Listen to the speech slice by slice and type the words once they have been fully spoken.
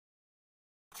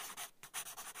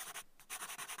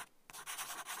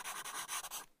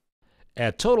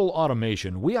At Total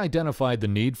Automation, we identified the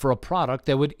need for a product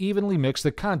that would evenly mix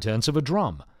the contents of a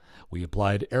drum. We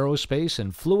applied aerospace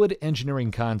and fluid engineering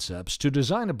concepts to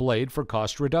design a blade for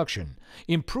cost reduction,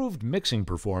 improved mixing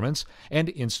performance, and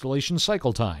installation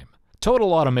cycle time.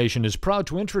 Total Automation is proud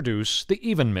to introduce the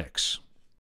Even Mix.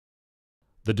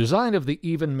 The design of the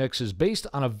Even Mix is based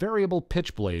on a variable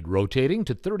pitch blade rotating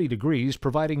to 30 degrees,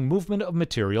 providing movement of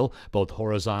material both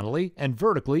horizontally and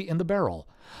vertically in the barrel.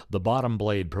 The bottom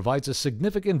blade provides a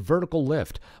significant vertical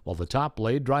lift, while the top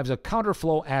blade drives a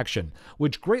counterflow action,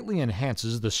 which greatly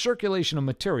enhances the circulation of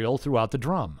material throughout the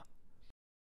drum.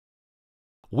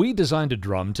 We designed a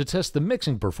drum to test the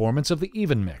mixing performance of the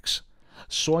Even Mix.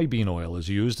 Soybean oil is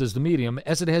used as the medium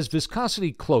as it has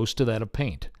viscosity close to that of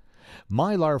paint.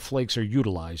 Mylar flakes are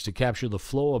utilized to capture the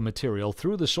flow of material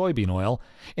through the soybean oil,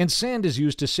 and sand is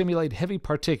used to simulate heavy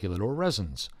particulate or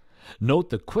resins. Note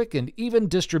the quick and even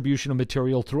distribution of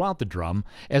material throughout the drum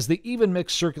as the Even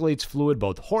Mix circulates fluid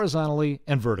both horizontally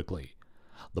and vertically.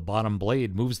 The bottom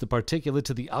blade moves the particulate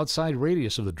to the outside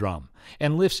radius of the drum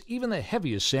and lifts even the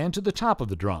heaviest sand to the top of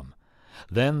the drum.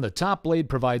 Then the top blade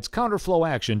provides counterflow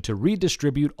action to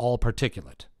redistribute all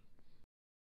particulate.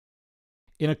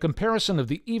 In a comparison of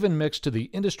the Even Mix to the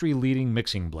industry-leading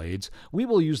mixing blades, we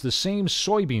will use the same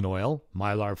soybean oil,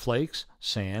 mylar flakes,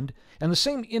 sand, and the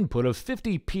same input of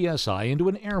 50 psi into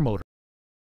an air motor.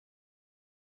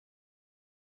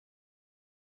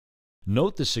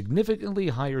 Note the significantly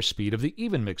higher speed of the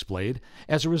Even Mix blade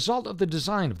as a result of the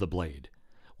design of the blade.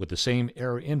 With the same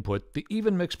air input, the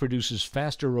Even Mix produces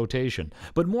faster rotation,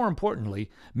 but more importantly,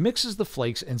 mixes the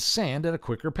flakes and sand at a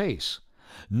quicker pace.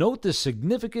 Note the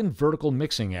significant vertical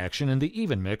mixing action in the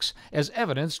Even Mix as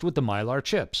evidenced with the mylar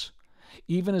chips.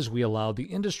 Even as we allowed the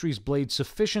industry's blade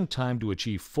sufficient time to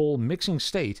achieve full mixing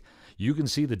state, you can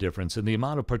see the difference in the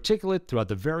amount of particulate throughout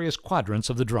the various quadrants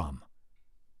of the drum.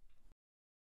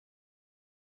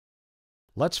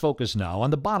 Let's focus now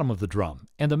on the bottom of the drum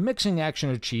and the mixing action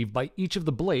achieved by each of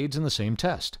the blades in the same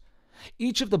test.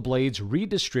 Each of the blades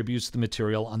redistributes the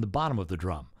material on the bottom of the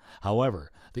drum.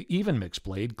 However, the Even Mix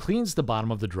blade cleans the bottom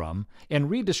of the drum and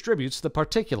redistributes the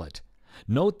particulate.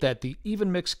 Note that the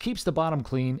Even Mix keeps the bottom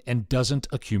clean and doesn't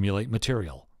accumulate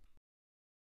material.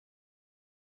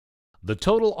 The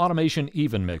Total Automation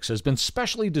Even Mix has been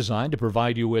specially designed to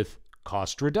provide you with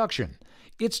cost reduction.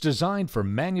 It's designed for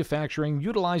manufacturing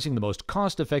utilizing the most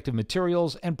cost-effective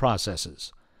materials and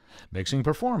processes. Mixing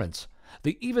performance.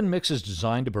 The Even Mix is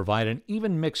designed to provide an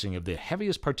even mixing of the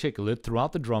heaviest particulate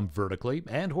throughout the drum vertically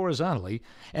and horizontally,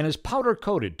 and is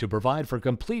powder-coated to provide for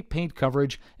complete paint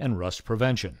coverage and rust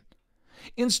prevention.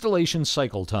 Installation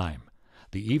cycle time.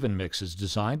 The Even Mix is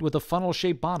designed with a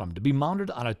funnel-shaped bottom to be mounted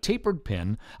on a tapered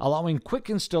pin, allowing quick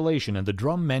installation in the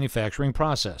drum manufacturing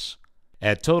process.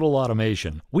 At Total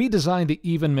Automation, we designed the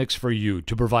Even Mix for you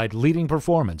to provide leading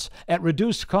performance at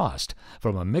reduced cost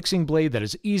from a mixing blade that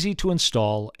is easy to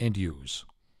install and use.